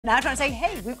Now everyone's saying,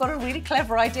 hey, we've got a really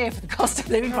clever idea for the cost of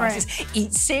living crisis.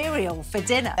 Eat cereal for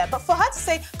dinner. But for her to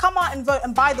say, come out and vote,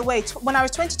 and by the way, when I was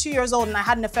 22 years old and I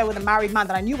had an affair with a married man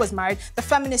that I knew was married, the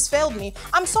feminists failed me.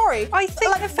 I'm sorry. I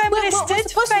think the feminists did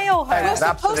fail her.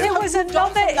 It was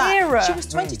another era. She was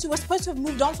 22. We're supposed to have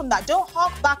moved on from that. Don't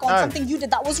hark back on something you did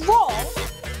that was wrong.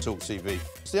 talkTV.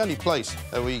 It's the only place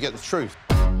where you get the truth.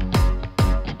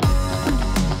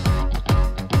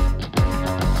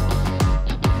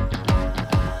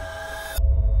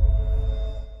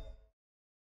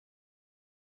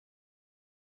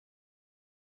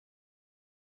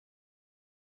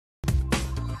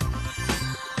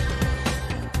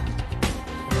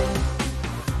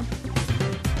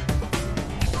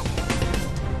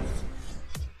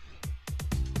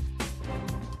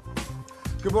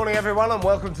 Good morning, everyone, and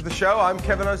welcome to the show. I'm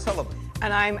Kevin O'Sullivan.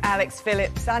 And I'm Alex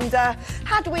Phillips. And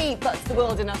had we but the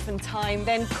world enough and time,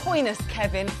 then coin us,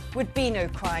 Kevin, would be no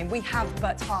crime. We have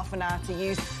but half an hour to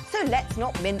use, so let's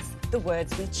not mince the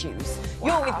words we choose.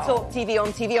 Wow. You're with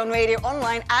talkTV, on radio,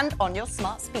 online, and on your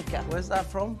smart speaker. Where's that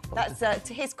from? That's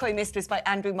To His Coy Mistress by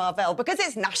Andrew Marvell, because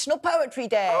it's National Poetry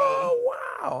Day. Oh,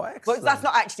 wow, excellent. Well, that's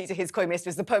not actually To His Coy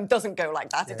Mistress. The poem doesn't go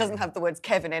like that. Yeah. It doesn't have the words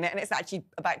Kevin in it, and it's actually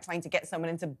about trying to get someone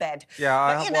into bed. Yeah,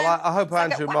 I hope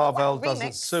Andrew Marvell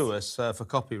doesn't sue us for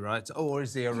copyright. Or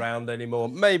is he around anymore?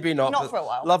 Maybe not. Not for a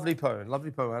while. Lovely poem,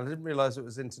 lovely poem. I didn't realise it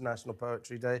was International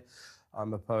Poetry Day.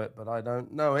 I'm a poet, but I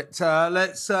don't know it.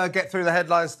 Let's get through the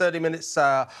headlines. 30 minutes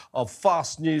of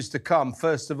fast news to come.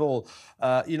 First of all,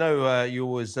 you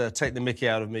always take the mickey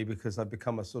out of me because I've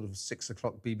become a sort of 6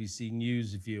 o'clock BBC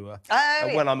News viewer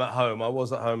when I'm at home. I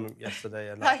was at home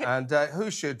yesterday. And who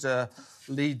should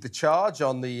lead the charge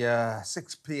on the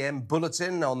 6 p.m.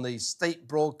 bulletin on the state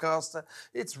broadcaster?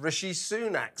 It's Rishi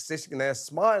Sunak, sitting there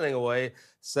smiling away,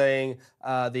 saying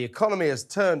the economy has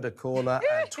turned a corner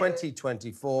and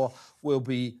 2024 will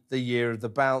be the year of the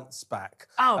bounce back.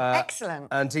 Oh, excellent.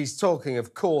 And he's talking,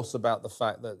 of course, about the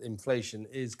fact that inflation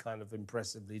is kind of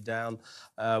impressively down.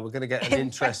 We're going to get an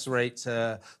interest rate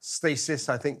stasis,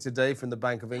 I think, today from the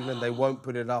Bank of England. They won't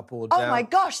put it up or down. Oh, my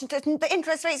gosh, the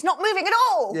interest rate's not moving at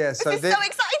all. Yeah, this is so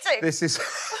exciting.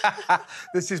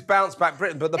 This is bounce back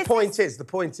Britain. But the point is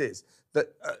that,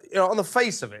 on the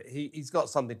face of it, he's got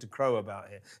something to crow about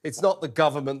here. It's not the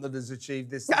government that has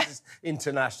achieved this. This is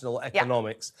international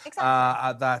economics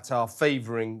that are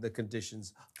favouring the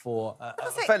conditions for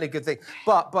a fairly good thing.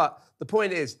 But the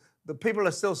point is that people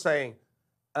are still saying,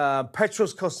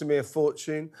 petrol's costing me a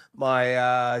fortune,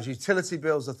 my utility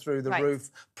bills are through the roof,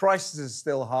 prices are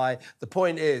still high. The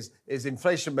point is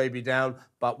inflation may be down,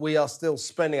 but we are still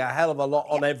spending a hell of a lot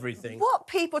on everything. What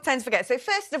people tend to forget, so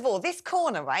first of all, this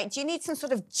corner, right, do you need some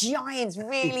sort of giant,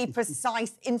 really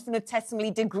precise,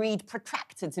 infinitesimally degreed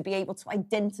protractor to be able to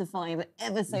identify the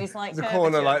ever so slight curvature?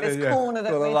 Corner like this corner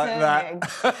that we're turning.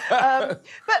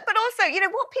 But also,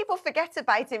 what people forget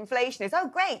about inflation is, oh,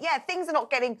 great, yeah, things are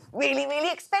not getting really,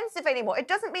 really expensive anymore. It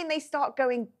doesn't mean they start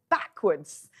going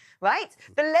backwards, right?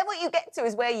 The level you get to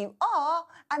is where you are,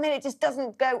 and then it just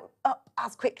doesn't go up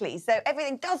as quickly. So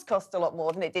everything does cost a lot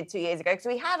more than it did 2 years ago because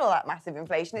we had all that massive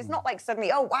inflation. It's not like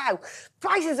suddenly, oh, wow,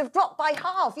 prices have dropped by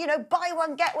half. Buy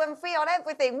one, get one free on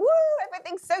everything. Woo,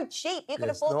 everything's so cheap. You can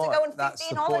afford to go on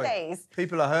 15 holidays.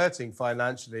 People are hurting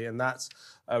financially, and that's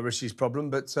Rishi's problem.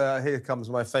 But here comes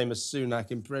my famous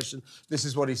Sunak impression. This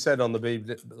is what he said on the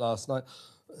BBC last night.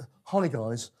 Hi,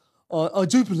 guys. I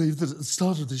do believe that at the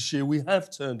start of this year we have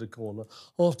turned a corner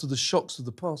after the shocks of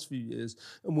the past few years,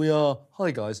 and we are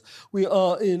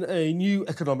in a new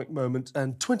economic moment,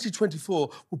 and 2024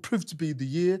 will prove to be the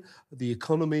year the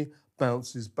economy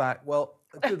bounces back. Well,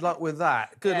 good luck with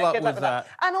that. Good luck with that.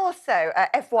 And also,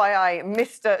 FYI,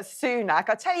 Mr. Sunak,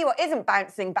 I'll tell you what isn't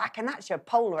bouncing back, and that's your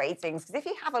poll ratings. Because if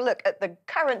you have a look at the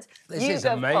current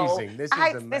YouGov poll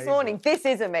out this morning, this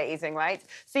is amazing, right?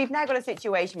 So you've now got a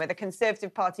situation where the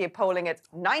Conservative Party are polling at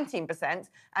 19%,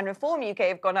 and Reform UK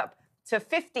have gone up to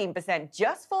 15%,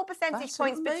 just 4 percentage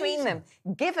points between them,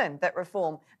 given that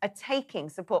Reform are taking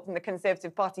support from the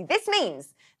Conservative Party. This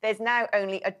means there's now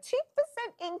only a 2%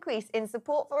 increase in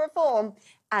support for Reform,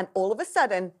 and all of a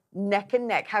sudden, neck and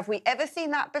neck. Have we ever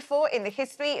seen that before in the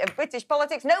history of British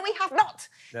politics? No, we have not.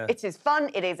 Yeah. It is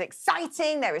fun, it is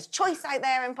exciting, there is choice out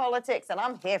there in politics, and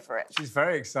I'm here for it. She's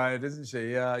very excited, isn't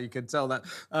she? Yeah, you can tell that.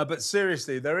 But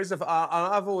seriously, there is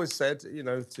I've always said,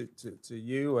 to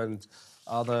you and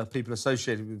other people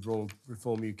associated with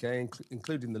Reform UK,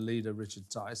 including the leader, Richard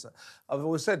Tice. I've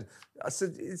always said,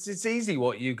 it's easy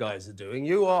what you guys are doing.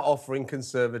 You are offering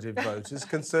Conservative voters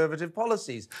Conservative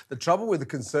policies. The trouble with the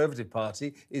Conservative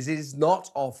Party is it is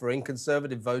not offering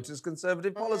Conservative voters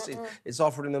Conservative policies. It's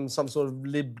offering them some sort of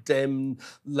Lib Dem,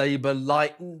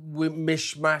 Labour-like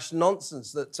mishmash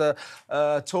nonsense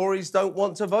that Tories don't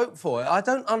want to vote for. I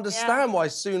don't understand why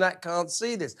Sunak can't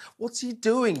see this. What's he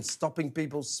doing, stopping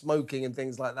people smoking and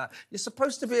things like that? You're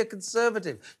supposed to be a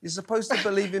Conservative. You're supposed to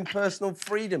believe in personal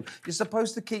freedom. You're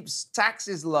supposed to keep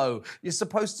taxes low. You're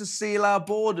supposed to seal our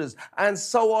borders and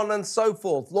so on and so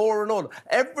forth. Law and order.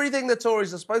 Everything the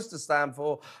Tories are supposed to stand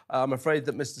for, I'm afraid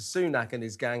that Mr Sunak and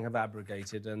his gang have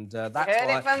abrogated. And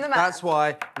that's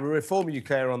why Reform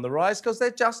UK are on the rise, because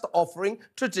they're just offering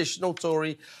traditional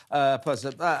Tory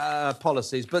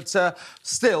policies. But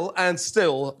still,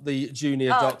 the junior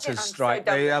doctors strike.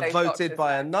 They have voted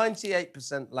by a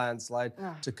 98% landslide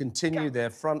to continue their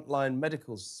frontline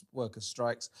medical worker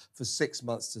strikes for 6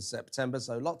 months to September.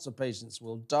 So lots of patients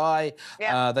will die.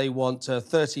 They want a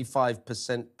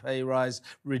 35% pay rise.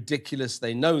 Ridiculous.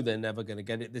 They know they're never going to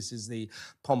get it. This is the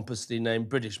pompously named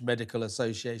British Medical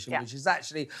Association, which is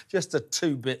actually just a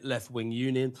two-bit left-wing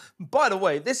union. By the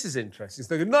way, this is interesting.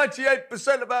 So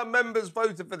 98% of our members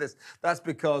voted for this. That's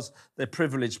because they're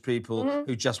privileged people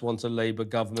who just want a Labour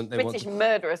government. They British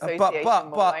Murder Association.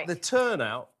 But the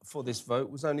turnout for this vote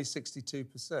was only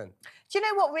 62%. Do you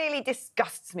know what really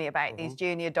disgusts me about these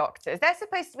junior doctors? They're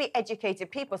supposed to be educated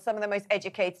people, some of the most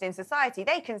educated in society.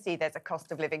 They can see there's a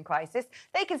cost of living crisis.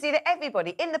 They can see that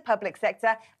everybody in the public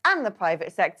sector and the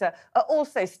private sector are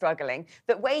also struggling,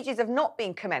 that wages have not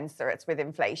been commensurate with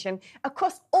inflation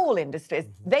across all industries.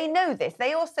 They know this.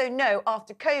 They also know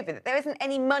after COVID that there isn't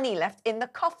any money left in the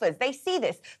coffers. They see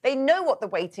this. They know what the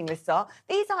waiting lists are.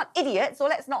 These aren't idiots, or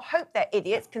let's not hope they're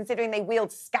idiots, considering they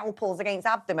wield scalpels against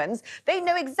abdomens. They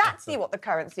know exactly what the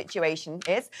current situation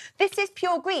is. This is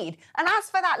pure greed. And as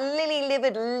for that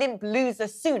lily-livered, limp loser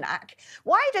Sunak,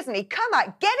 why doesn't he come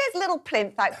out, get his little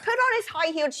plinth out, put on his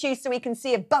high-heeled shoes so he can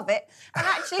see above it, and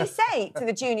actually say to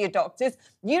the junior doctors,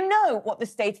 you know what the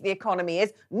state of the economy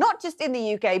is, not just in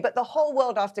the UK, but the whole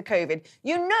world after COVID.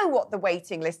 You know what the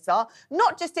waiting lists are,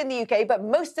 not just in the UK, but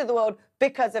most of the world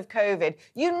because of COVID.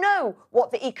 You know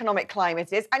what the economic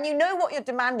climate is, and you know what you're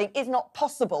demanding is not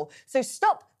possible. So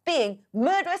stop being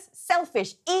murderous,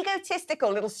 selfish,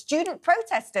 egotistical little student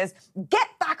protesters. Get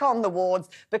back on the wards,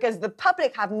 because the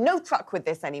public have no truck with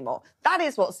this anymore. That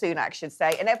is what Sunak should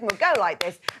say, and everyone would go like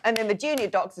this, and then the junior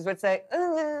doctors would say,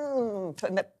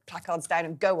 putting the placards down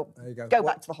and go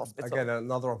back to the hospital. Again,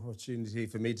 another opportunity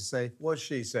for me to say what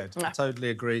she said. I totally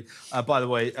agree. By the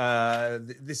way,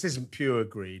 this isn't pure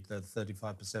greed, the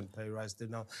 35% pay rise.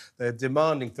 They're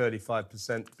demanding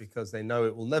 35% because they know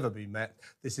it will never be met.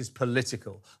 This is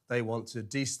political. They want to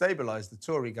destabilise the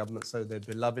Tory government so their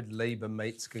beloved Labour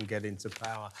mates can get into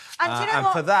power. And do you know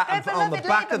what? For that, and on the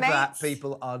back of that,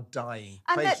 people are dying.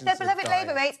 And their beloved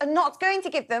Labour mates are not going to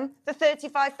give them the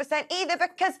 35% either,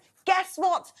 because guess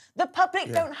what? The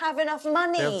public don't have enough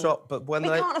money. They'll drop, but when we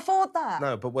can't afford that.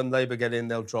 No, but when Labour get in,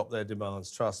 they'll drop their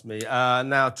demands, trust me.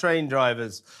 Now, train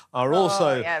drivers are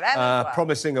also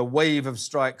promising a wave of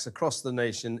strikes across the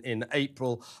nation in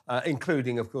April,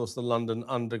 including, of course, the London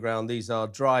Underground. These are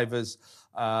drivers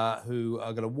who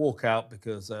are going to walk out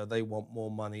because they want more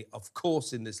money. Of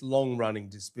course, in this long-running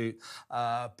dispute,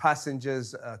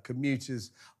 passengers,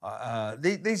 commuters,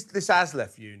 this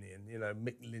ASLEF union, you know,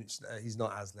 Mick Lynch, he's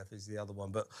not ASLEF, he's the other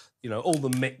one, but, you know, all the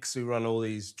Micks who run all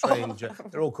these train,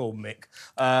 they're all called Mick.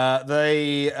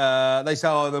 They say,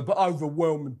 oh, the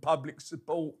overwhelming public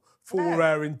support for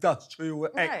our industrial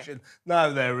action.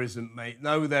 No, there isn't, mate.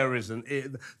 No, there isn't.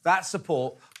 That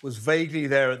support was vaguely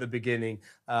there at the beginning.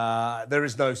 There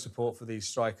is no support for these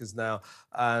strikers now.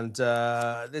 And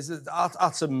there's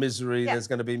utter misery. There's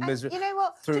going to be misery. You know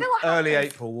what? Through early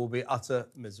April will be utter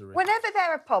misery. Whenever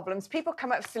there are problems, people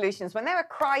come up with solutions. When there are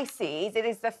crises, it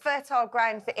is the fertile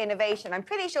ground for innovation. I'm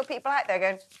pretty sure people out there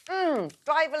going,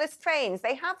 driverless trains,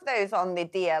 they have those on the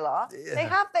DLR. They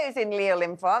have those in Lille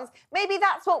in France. Maybe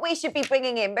that's what we should be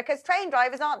bringing in, because train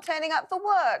drivers aren't turning up for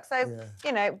work. So,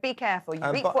 you know, be careful.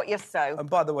 You reap what you sow. And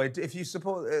by the way, if you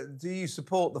support, do you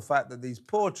support the fact that these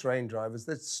poor train drivers,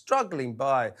 they're struggling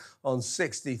by on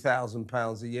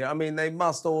 £60,000 a year? I mean, they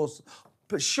must also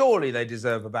but surely they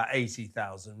deserve about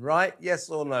 80,000, right? Yes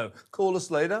or no? Call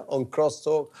us later on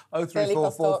Crosstalk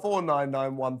 0344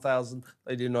 499 1000.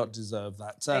 They do not deserve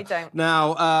that. They don't.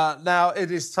 Now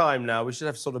it is time. Now we should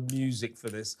have sort of music for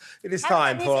this. It is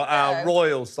time for our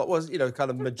royal song. Was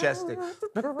kind of majestic,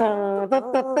 or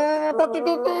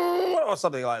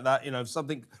something like that.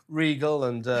 Something regal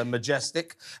and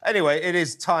majestic. Anyway, it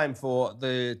is time for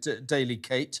the Daily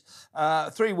Kate.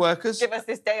 3 workers. Give us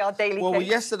this day our Daily Kate. Well,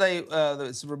 yesterday,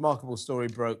 it's a remarkable story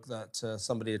broke that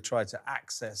somebody had tried to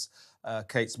access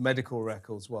Kate's medical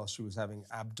records while she was having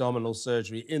abdominal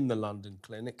surgery in the London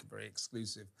clinic, a very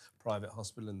exclusive private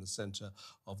hospital in the centre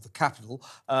of the capital.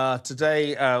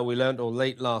 Today, we learned, or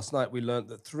late last night, we learned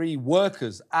that 3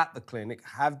 workers at the clinic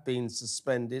have been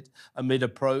suspended amid a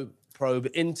probe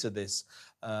into this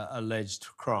alleged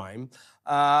crime.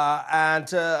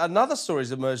 And another story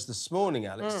has emerged this morning,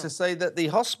 Alex, to say that the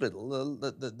hospital,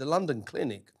 the London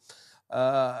clinic,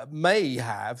 may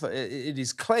have, it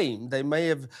is claimed, they may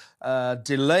have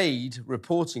delayed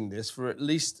reporting this for at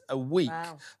least a week.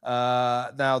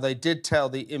 Wow. Now, they did tell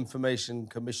the Information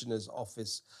Commissioner's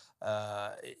Office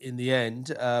in the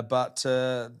end, but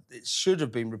it should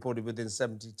have been reported within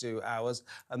 72 hours.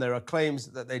 And there are claims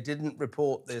that they didn't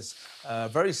report this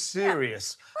very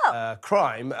serious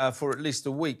crime for at least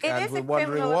a week. And we're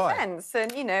wondering why. Offence.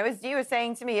 And, as you were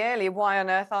saying to me earlier, why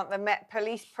on earth aren't the Met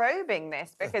Police probing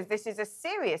this? Because this is a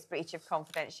serious breach of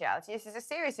confidentiality. This is a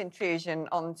serious intrusion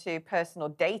onto personal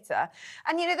data.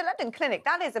 And, the London Clinic,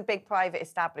 that is a big private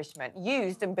establishment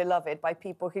used and beloved by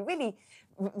people who really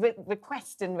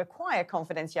request and require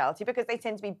confidentiality because they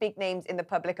tend to be big names in the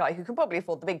public eye who can probably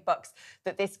afford the big bucks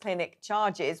that this clinic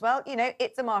charges. Well,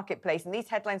 it's a marketplace and these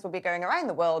headlines will be going around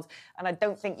the world, and I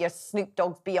don't think your Snoop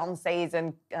Dogg's, Beyonce's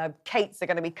and Kate's are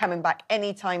going to be coming back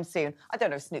anytime soon. I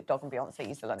don't know if Snoop Dogg and Beyonce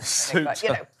use the London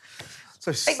clinic, but,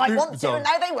 So they might want to, and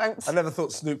now they won't. I never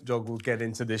thought Snoop Dogg would get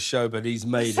into this show, but he's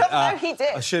made it. No, he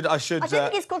did. I should. I don't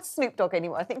think he's called Snoop Dogg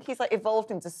anymore. I think he's evolved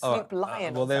into Snoop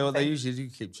Lion. Well, they usually do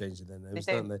keep changing their names,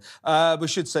 don't they? We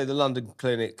should say the London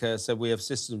Clinic said we have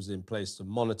systems in place to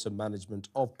monitor management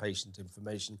of patient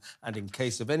information, and in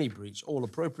case of any breach, all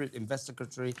appropriate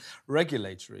investigatory,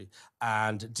 regulatory,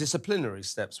 and disciplinary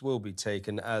steps will be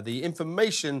taken. The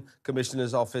Information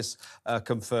Commissioner's Office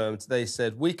confirmed. They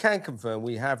said we can confirm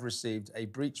we have received a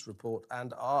breach report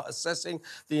and are assessing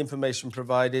the information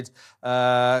provided.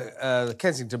 The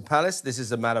Kensington Palace, this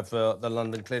is a matter for the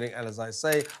London Clinic, and as I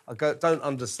say, I don't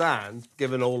understand,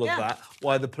 given all of that,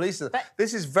 why the police...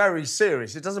 This is very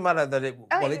serious. It doesn't matter that it...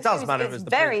 well, it does matter if it's the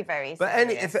very, police. very but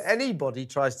serious. If anybody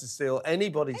tries to steal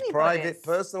anybody's private,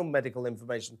 personal medical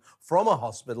information from a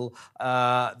hospital,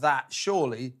 that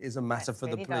surely is a matter for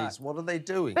the police. What are they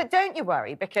doing? But don't you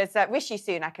worry, because Rishi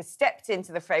Sunak has stepped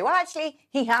into the fray. Well, actually,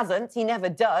 he hasn't. He never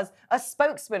does. A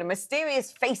spokesman, a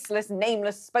mysterious, faceless,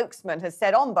 nameless spokesman has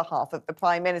said on behalf of the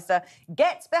Prime Minister,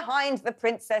 get behind the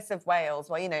Princess of Wales.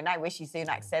 Well, now Rishi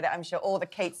Sunak said it. I'm sure all the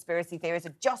Kate-spiracy theories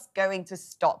are just going to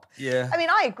stop. Yeah. I mean,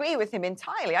 I agree with him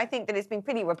entirely. I think that it's been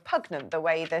pretty repugnant the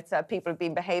way that people have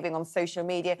been behaving on social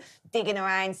media, digging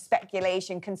around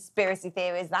speculation, conspiracy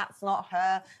theories. That's not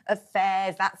her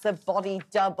affairs. That's a body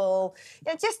double.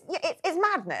 It's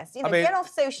madness. Get off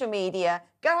social media,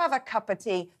 go have a cup of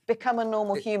tea, become a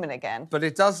normal human again. But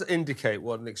it does indicate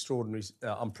what an extraordinary,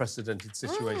 unprecedented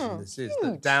situation this is.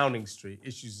 That Downing Street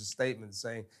issues a statement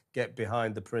saying, get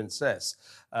behind the princess,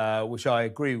 which I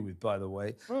agree with, by the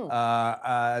way.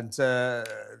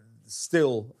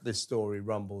 Still, this story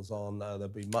rumbles on. There'll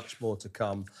be much more to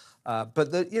come.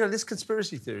 But, this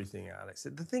conspiracy theory thing, Alex,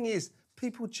 the thing is,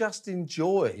 people just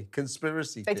enjoy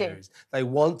conspiracy theories. They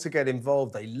want to get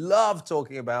involved. They love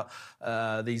talking about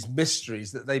these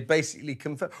mysteries that they basically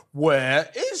confirm.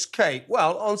 Where is Kate?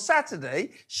 Well, on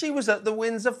Saturday, she was at the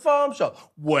Windsor Farm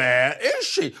Shop. Where is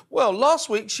she? Well, last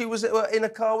week, she was in a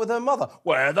car with her mother.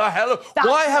 Where the hell?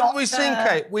 Why haven't we seen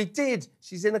Kate? We did.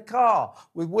 She's in a car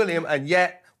with William, and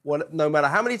yet, no matter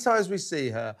how many times we see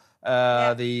her,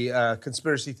 the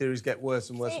conspiracy theories get worse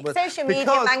and worse and worse. Social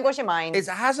media mangles your mind. It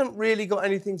hasn't really got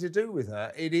anything to do with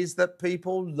her. It is that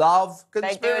people love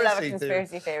conspiracy theories. They do love a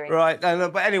conspiracy theory. Right.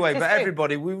 But anyway,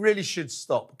 everybody, we really should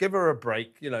stop. Give her a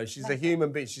break. She's a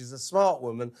human being. She's a smart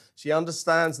woman. She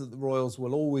understands that the royals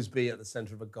will always be at the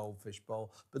centre of a goldfish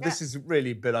bowl. But this is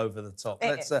really a bit over the top.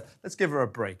 Let's give her a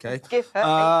break, eh? Give her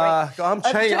a break. I'm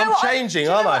changing,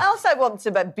 aren't I? What else I want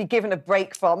to be given a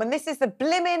break from? And this is the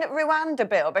blimmin' Rwanda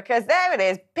bill, because because there it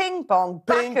is, ping-pong,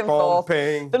 back and forth.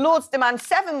 Ping. The Lords demand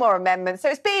 7 more amendments. So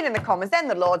it's been in the Commons, then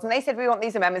the Lords, and they said, we want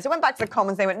these amendments. It went back to the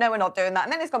Commons, they went, no, we're not doing that.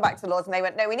 And then it's gone back to the Lords, and they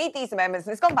went, no, we need these amendments.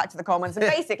 And it's gone back to the Commons. And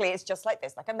basically, it's just like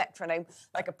this, like a metronome,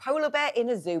 like a polar bear in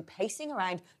a zoo, pacing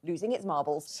around, losing its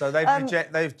marbles. So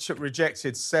they've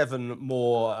rejected 7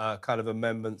 more kind of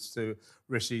amendments to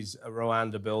Rishi's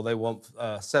Rwanda bill. They want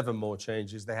 7 more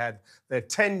changes. Their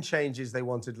 10 changes they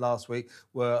wanted last week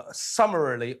were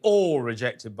summarily all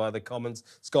rejected by the Commons.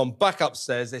 It's gone back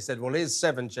upstairs. They said, well, here's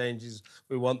 7 changes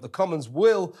we want. The Commons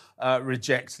will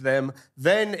reject them.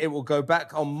 Then it will go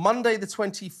back on Monday, the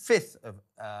 25th of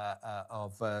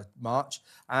March,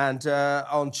 and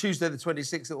on Tuesday the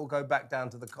 26th it will go back down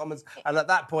to the Commons, and at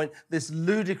that point this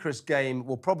ludicrous game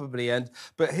will probably end.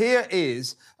 But here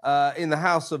is in the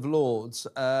House of Lords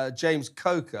James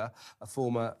Coker, a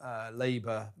former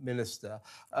Labour minister,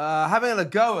 having a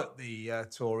go at the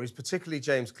Tories, particularly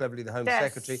James Cleverly, the Home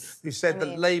Secretary, who said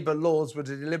that Labour Lords were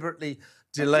deliberately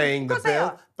delaying the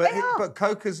bill. But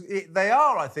Coker's, they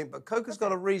are, I think, but Coker's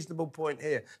got a reasonable point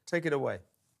here. Take it away.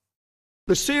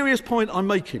 The serious point I'm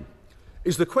making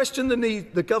is the question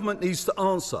the government needs to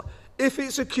answer. If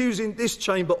it's accusing this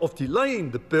chamber of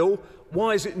delaying the bill,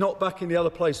 why is it not back in the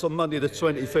other place on Monday the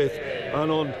 25th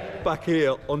and back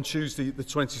here on Tuesday the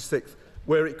 26th,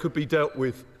 where it could be dealt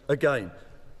with again?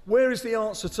 Where is the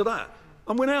answer to that?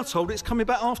 And we're now told it's coming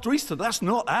back after Easter. That's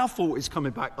not our fault it's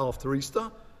coming back after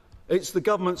Easter. It's the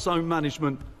government's own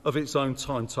management of its own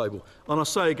timetable. And I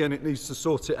say again, it needs to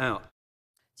sort it out.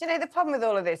 Do you know, the problem with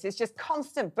all of this is just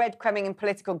constant breadcrumbing and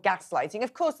political gaslighting.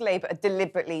 Of course, Labour are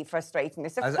deliberately frustrating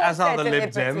this. Of course, they're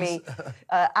deliberately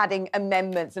adding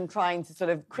amendments and trying to sort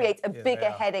of create a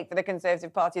bigger headache for the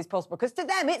Conservative Party as possible, because to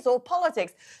them, it's all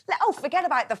politics. Oh, forget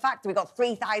about the fact that we've got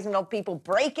 3,000 odd people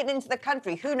breaking into the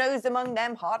country. Who knows among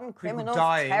them? Hardened criminals,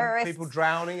 terrorists, people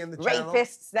drowning in the channel,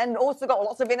 rapists. Then also got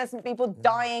lots of innocent people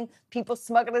dying, people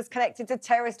smugglers connected to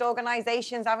terrorist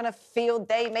organisations having a field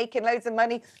day, making loads of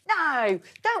money. No,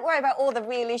 don't worry about all the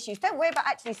real issues. Don't worry about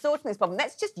actually sorting this problem.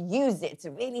 Let's just use it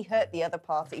to really hurt the other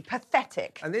party.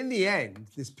 Pathetic. And in the end,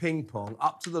 this ping-pong,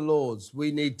 up to the Lords,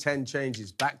 we need 10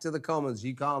 changes. Back to the Commons,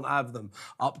 you can't have them.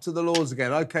 Up to the Lords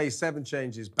again. OK, 7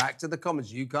 changes. Back to the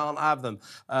Commons, you can't have them.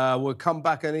 We'll come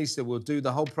back on Easter. We'll do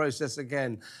the whole process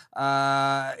again.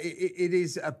 It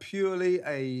is purely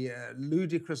a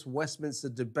ludicrous Westminster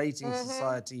debating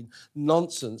society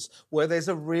nonsense where there's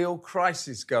a real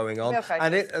crisis going on.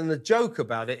 And the joke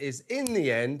about it is, in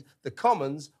the end, the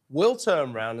Commons will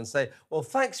turn around and say, well,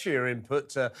 thanks for your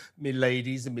input, me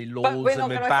ladies and me lords and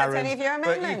me barons,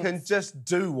 but you can just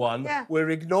do one.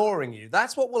 We're ignoring you.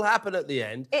 That's what will happen at the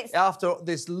end. After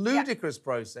this ludicrous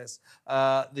process,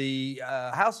 the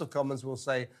House of Commons will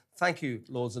say, thank you,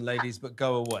 lords and ladies, but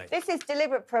go away. This is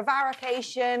deliberate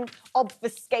prevarication,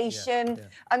 obfuscation.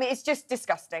 I mean, it's just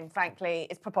disgusting, frankly.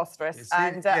 It's preposterous.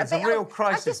 It's a real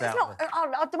crisis out there.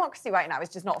 Our democracy right now is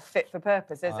just not fit for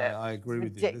purpose, is it? I agree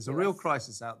with you. There's a real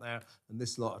crisis out there, and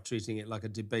this lot are treating it like a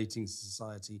debating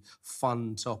society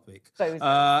fun topic.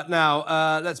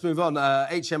 Now, let's move on.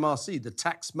 HMRC, the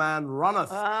tax man runneth.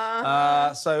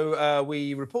 So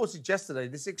we reported yesterday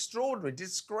this extraordinary,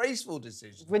 disgraceful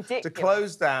decision to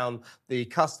close down the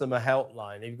customer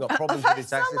helpline. You've got problems with your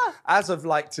taxes. As of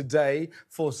like today,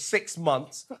 for 6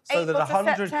 months, so that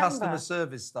 100 customer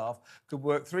service staff could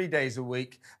work 3 days a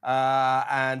week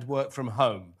and work from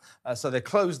home. So they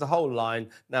closed the whole line.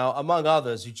 Now, among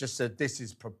others who just said this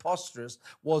is preposterous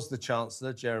was the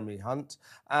Chancellor, Jeremy Hunt,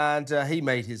 and he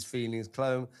made his feelings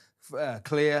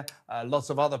clear. Lots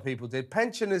of other people did.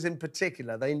 Pensioners in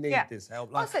particular, they need this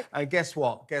helpline. And guess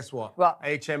what? What?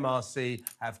 HMRC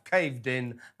have caved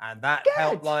in, and that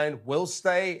helpline will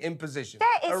stay in position.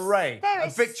 Hooray! A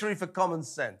victory for common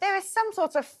sense. There is some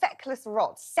sort of feckless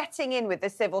rot setting in with the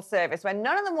civil service where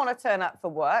none of them want to turn up for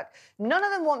work, none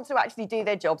of them want to actually do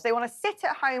their jobs. They want to sit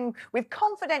at home with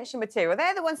confidential material.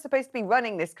 They're the ones supposed to be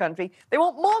running this country. They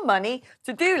want more money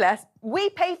to do less. We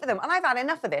pay for them, and I've had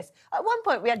enough of this. At one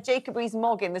point, we had Jacob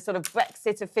Rees-Mogg in the sort of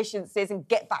Brexit efficiencies and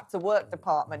get back to work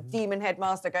department. Demon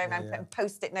headmaster going around putting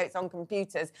post-it notes on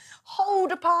computers. Whole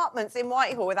departments in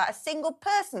Whitehall without a single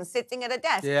person sitting at a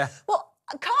desk. Well,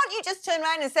 can't you just turn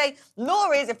around and say,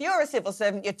 law is, if you're a civil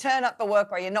servant, you turn up for work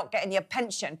or you're not getting your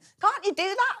pension? Can't you do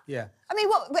that? I mean,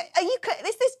 what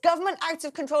is this government out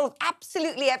of control of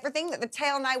absolutely everything, that the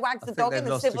tail now wags the dog in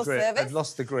the civil service? They've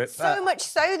lost the grip. So much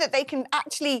so that they can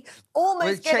actually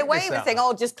almost get away with saying,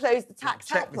 oh, just close the tax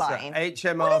helpline.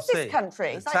 HMRC. What is this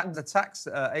country? The tax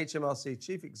HMRC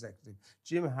chief executive,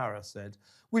 Jim Harris, said,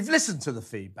 we've listened to the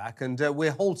feedback and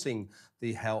we're halting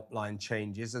the helpline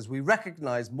changes, as we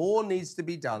recognise more needs to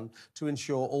be done to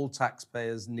ensure all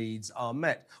taxpayers' needs are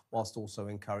met, whilst also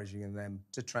encouraging them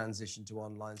to transition to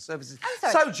online services.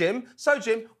 So, Jim,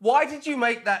 why did you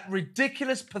make that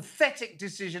ridiculous, pathetic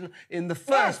decision in the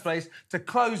first place to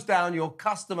close down your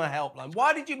customer helpline?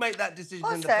 Why did you make that decision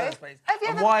in the first place?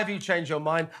 And why have you changed your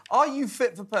mind? Are you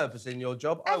fit for purpose in your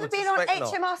job? Ever been on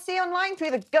HMRC online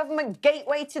through the government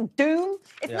gateway to doom?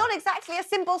 It's not exactly a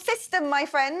simple system, my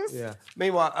friends. Yeah.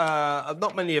 Meanwhile,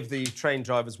 not many of the train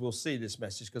drivers will see this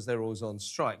message because they're always on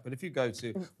strike. But if you go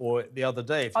to, or the other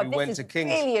day, if you went to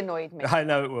King's... really annoyed me. I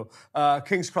know it will.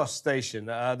 King's Cross Station,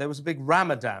 there was a big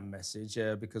Ramadan message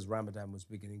because Ramadan was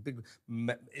beginning. Big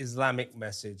Islamic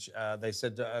message. They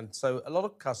said, and so a lot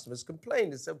of customers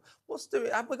complained and said,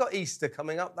 have we got Easter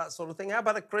coming up, that sort of thing? How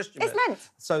about a Christian It's Lent.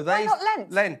 So Why not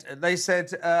Lent? Lent. They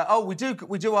said, oh, we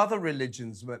do other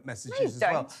religions messages as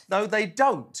well. No, they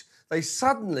don't. They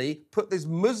suddenly put this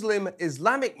Muslim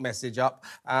Islamic message up.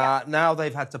 Now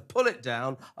they've had to pull it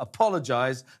down,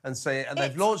 apologise, and say, and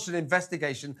they've launched an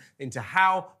investigation into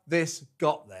how this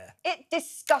got there. It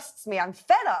disgusts me. I'm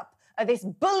fed up of this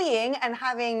bullying and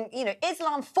having,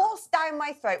 Islam forced down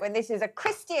my throat when this is a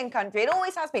Christian country. It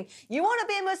always has been. You want to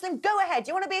be a Muslim? Go ahead.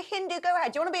 You want to be a Hindu? Go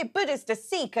ahead. You want to be a Buddhist, a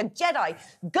Sikh, a Jedi?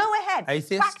 Go ahead.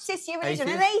 Atheist? Practice your religion.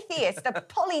 An atheist, a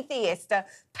polytheist, a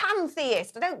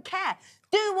pantheist. I don't care.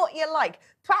 Do what you like.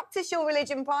 Practice your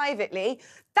religion privately.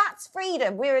 That's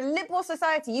freedom. We're a liberal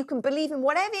society. You can believe in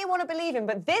whatever you want to believe in,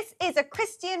 but this is a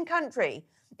Christian country.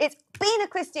 It's been a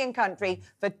Christian country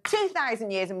for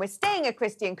 2,000 years, and we're staying a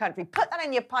Christian country. Put that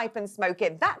in your pipe and smoke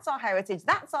it. That's our heritage.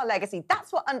 That's our legacy.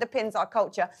 That's what underpins our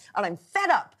culture. And I'm fed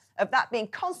up of that being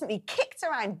constantly kicked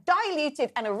around,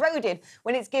 diluted and eroded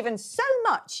when it's given so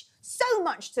much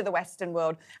to the Western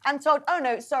world and told, oh,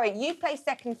 no, sorry, you play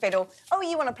second fiddle. Oh,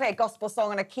 you want to play a gospel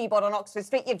song on a keyboard on Oxford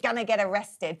Street, you're going to get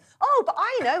arrested. Oh, but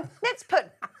I know, let's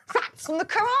put facts from the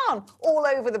Quran all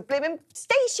over the blimmin'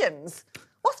 stations.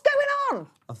 What's going on?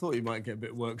 I thought you might get a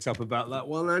bit worked up about that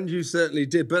one, and you certainly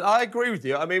did. But I agree with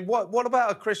you. I mean, what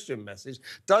about a Christian message?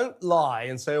 Don't lie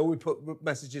and say, oh, we put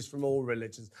messages from all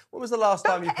religions. When was the last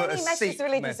time you put a Sikh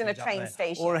message in a train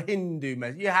station? Or a Hindu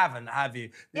message? You haven't, have you?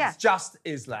 Yeah. It's just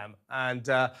Islam. And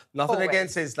nothing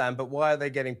against Islam, but why are they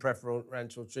getting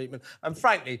preferential treatment? And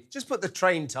frankly, just put the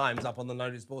train times up on the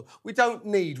notice board. We don't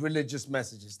need religious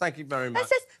messages. Thank you very much.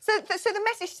 So the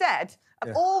message said,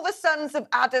 all the sons of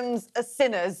Adam's are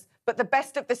sinners, but the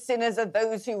best of the sinners are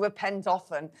those who repent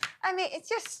often. I mean, it's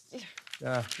just...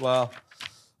 Yeah, well,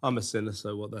 I'm a sinner,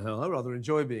 so what the hell? I rather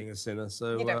enjoy being a sinner,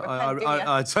 so you don't repent, do you?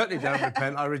 I certainly don't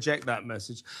repent. I reject that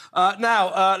message.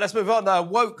 Now, let's move on.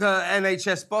 Woke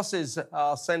NHS bosses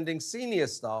are sending senior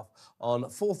staff on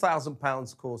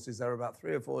 £4,000 courses. They're about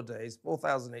 3 or 4 days,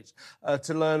 4,000 each,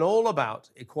 to learn all about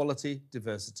equality,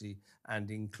 diversity and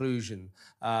inclusion.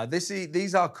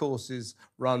 These are courses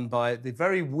run by the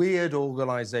very weird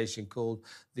organisation called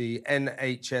the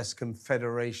NHS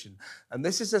Confederation. And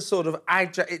this is a sort of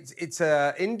it's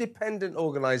an independent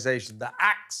organisation that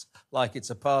acts like it's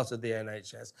a part of the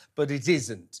NHS, but it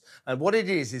isn't. And what it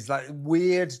is like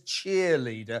weird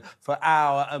cheerleader for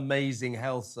our amazing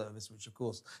health service, which of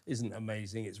course isn't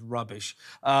amazing, it's rubbish.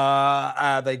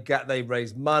 They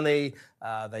raise money,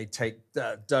 they take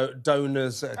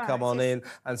donors come on in,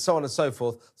 and so on and so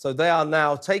forth. So they are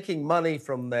now taking money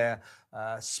from their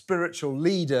spiritual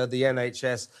leader, the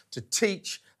NHS, to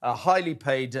teach highly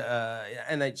paid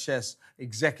NHS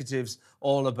executives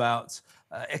all about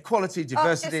equality,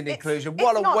 diversity and inclusion.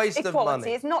 What a waste of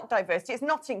money. It's not diversity, it's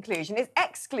not inclusion, it's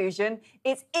exclusion,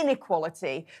 it's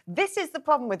inequality. This is the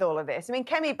problem with all of this. I mean,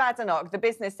 Kemi Badenoch, the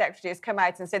business secretary, has come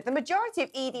out and said the majority of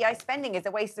EDI spending is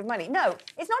a waste of money. No,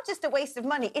 it's not just a waste of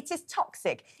money, it is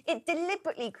toxic. It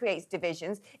deliberately creates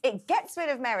divisions, it gets rid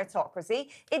of meritocracy,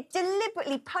 it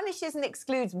deliberately punishes and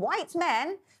excludes white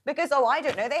men because, oh, I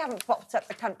don't know, they haven't propped up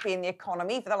the country and the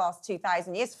economy for the last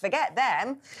 2,000 years, forget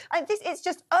them. And it's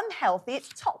just unhealthy, it's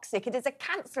toxic, it is a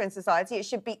cancer in society, it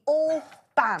should be all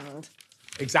banned.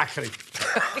 Exactly.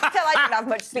 You can tell I didn't have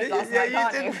much sleep last night,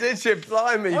 can't you? Did you?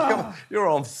 Blimey, you're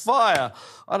on fire.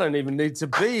 I don't even need to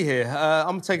be here.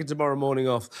 I'm taking tomorrow morning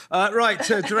off. Right,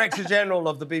 Director General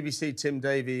of the BBC, Tim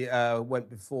Davie, went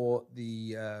before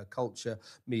the Culture,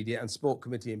 Media and Sport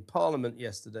Committee in Parliament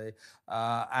yesterday,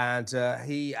 and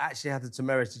he actually had the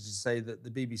temerity to say that the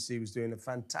BBC was doing a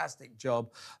fantastic job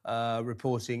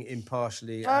reporting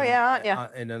impartially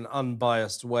in an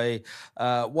unbiased way,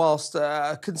 whilst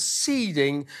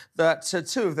conceding that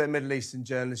 2 of their Middle Eastern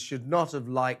journalists should not have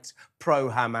liked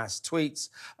pro-Hamas tweets,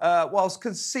 whilst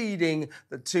conceding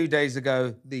that 2 days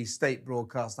ago the state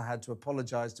broadcaster had to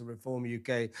apologise to Reform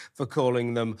UK for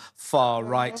calling them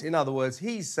far-right. In other words,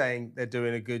 he's saying they're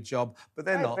doing a good job, but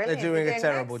they're not. Brilliant. They're doing a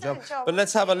terrible job. But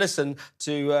let's have a listen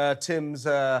to Tim's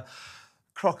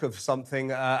crock of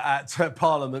something at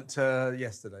Parliament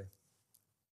yesterday.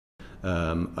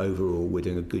 Overall, we're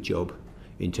doing a good job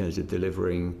in terms of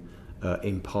delivering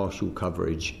impartial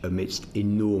coverage amidst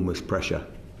enormous pressure.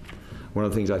 One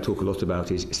of the things I talk a lot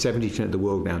about is 70% of the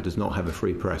world now does not have a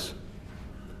free press.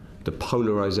 The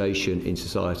polarisation in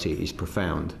society is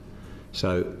profound.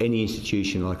 So any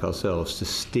institution like ourselves to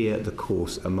steer the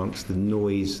course amongst the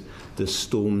noise, the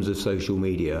storms of social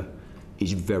media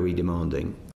is very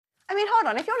demanding. I mean, hold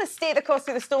on. If you want to steer the course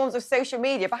through the storms of social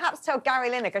media, perhaps tell Gary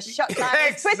Lineker to shut down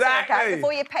his Twitter account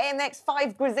before you pay him the next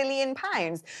 £5 gazillion. I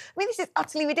mean, this is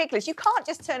utterly ridiculous. You can't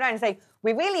just turn around and say,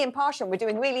 we're really impartial, we're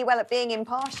doing really well at being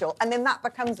impartial, and then that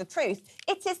becomes the truth.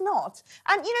 It is not.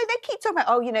 And, you know, they keep talking about,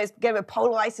 oh, you know, it's a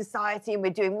polarised society and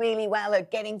we're doing really well at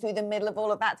getting through the middle of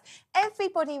all of that.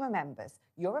 Everybody remembers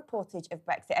your reportage of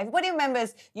Brexit. Everybody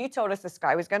remembers you told us the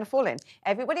sky was going to fall in.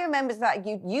 Everybody remembers that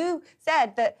you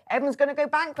said that everyone's going to go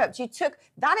bankrupt. You took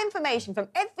that information from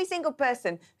every single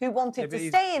person who wanted to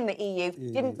stay in the EU,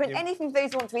 didn't print anything for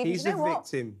those who want to leave. He's you know a what?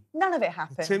 victim. None of it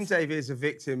happened. Tim Davie is a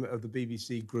victim of the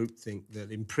BBC groupthink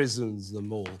that imprisons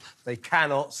them all. They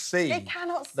cannot see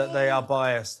that they are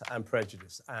biased and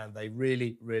prejudiced, and they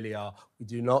really, really are. We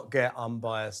do not get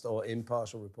unbiased or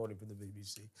impartial reporting from the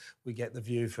BBC. We get the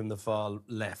view from the far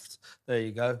left. There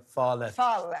you go, far left.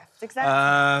 Far left, exactly.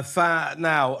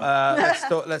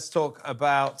 Let's talk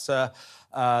about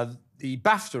the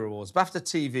BAFTA Awards, BAFTA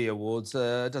TV Awards.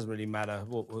 It doesn't really matter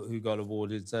who got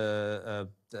awarded.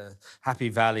 Happy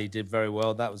Valley did very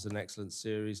well. That was an excellent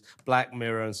series. Black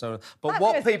Mirror and so on. But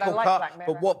what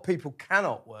people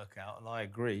cannot work out, and I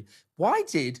agree, why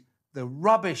did the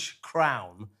rubbish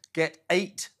Crown get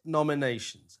 8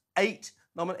 nominations? 8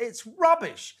 It's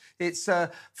rubbish. It's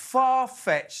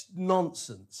far-fetched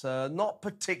nonsense, not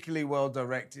particularly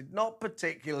well-directed, not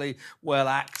particularly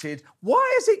well-acted.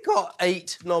 Why has it got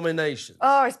 8 nominations?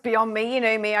 Oh, it's beyond me. You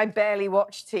know me, I barely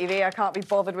watch TV. I can't be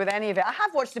bothered with any of it. I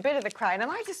have watched a bit of The Crown,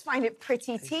 and I just find it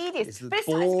pretty tedious. But it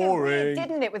started to get weird,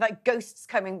 didn't it, with, like, ghosts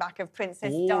coming back of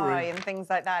Princess Di and things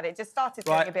like that. It just started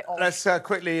getting a bit odd. Let's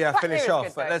quickly finish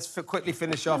off. Let's quickly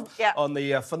finish off on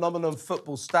the phenomenon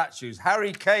football statues.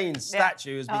 Harry Kane's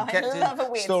statue has been kept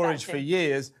in storage for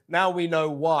years. Now we know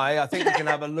why. I think we can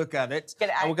have a look at it. Get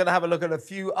it out. And we're going to have a look at a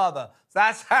few other.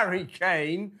 That's Harry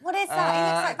Kane. What is that? He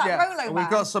looks like that Rolo man. We've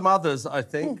got some others, I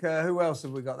think. Who else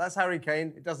have we got? That's Harry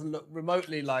Kane. It doesn't look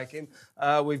remotely like him.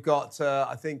 We've got,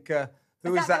 I think...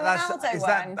 Who is that?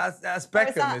 That's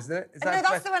Beckham, isn't it? No,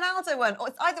 that's the Ronaldo one. Or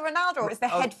it's either Ronaldo or it's the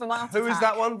head from Art Attack. Who is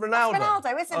that one? Ronaldo. That's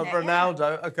Ronaldo, isn't it?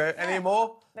 Ronaldo. Yeah. OK. Any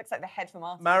more? Looks like the head from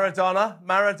Art Attack.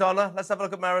 Maradona. Let's have a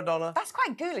look at Maradona. That's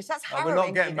quite ghoulish. That's harrowing. We're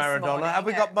not getting Maradona. Have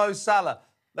we got Mo Salah?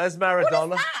 There's Maradona.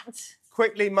 What is that?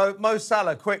 Quickly, Mo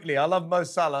Salah. Quickly. I love Mo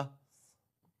Salah.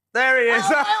 There he is.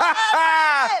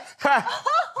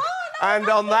 And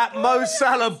on that Mo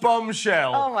Salah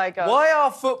bombshell. Oh, my God. Why are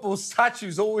football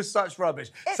statues always such rubbish?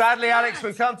 Sadly, Alex,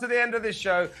 we've come to the end of this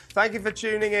show. Thank you for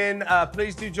tuning in.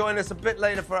 Please do join us a bit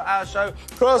later for our show.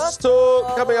 Cross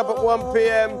Talk coming up at 1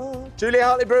 p.m. Julia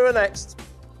Hartley-Brewer next.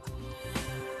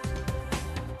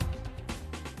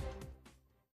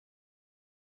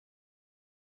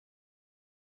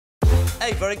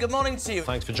 Hey, very good morning to you.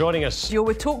 Thanks for joining us. You're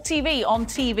with talkTV, on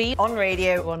TV, on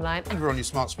radio, online. You're on your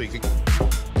smart speaker.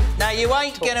 Now, you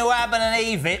ain't going to have an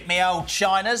Eve, me old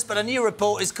Chinas, but a new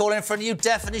report is calling for a new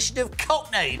definition of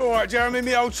cockney. All right, Jeremy,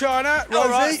 me old China.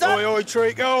 Rosie, oi, oi,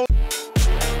 treacle.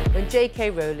 When J.K.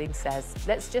 Rowling says,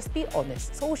 let's just be honest,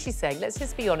 that's all she's saying, let's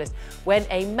just be honest. When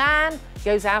a man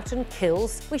goes out and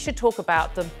kills, we should talk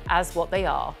about them as what they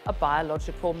are, a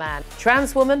biological man.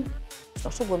 Trans woman, it's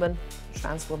not a woman.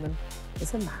 Trans woman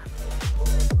is a man.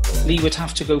 Lee would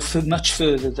have to go much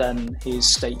further than his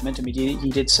statement. I mean, he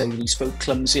did say that he spoke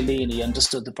clumsily and he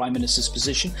understood the Prime Minister's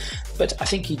position, but I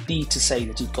think he'd need to say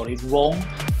that he'd got it wrong.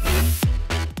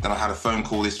 Then I had a phone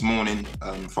call this morning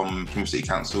from City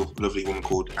Council, a lovely woman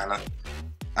called Anna.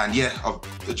 And yeah, I've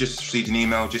just received an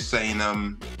email just saying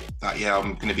that, yeah,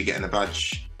 I'm going to be getting a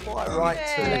badge. Quite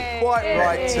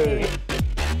right too.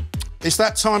 It's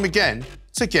that time again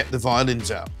to get the violins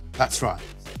out. That's right.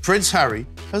 Prince Harry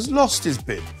has lost his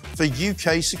bid for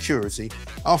UK security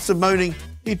after moaning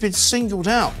he'd been singled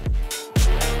out.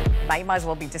 You might as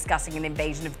well be discussing an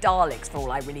invasion of Daleks for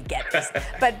all I really get this.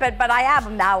 but I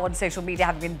am now on social media,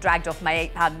 having been dragged off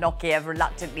my £8 Nokia,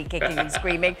 reluctantly kicking and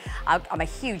screaming. I'm a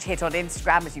huge hit on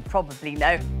Instagram, as you probably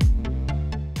know.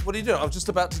 What are you doing? I was just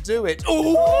about to do it.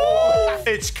 Ooh!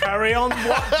 It's Carry On.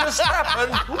 What just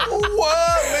happened?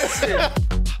 We're missing.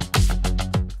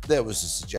 There was a suggestion.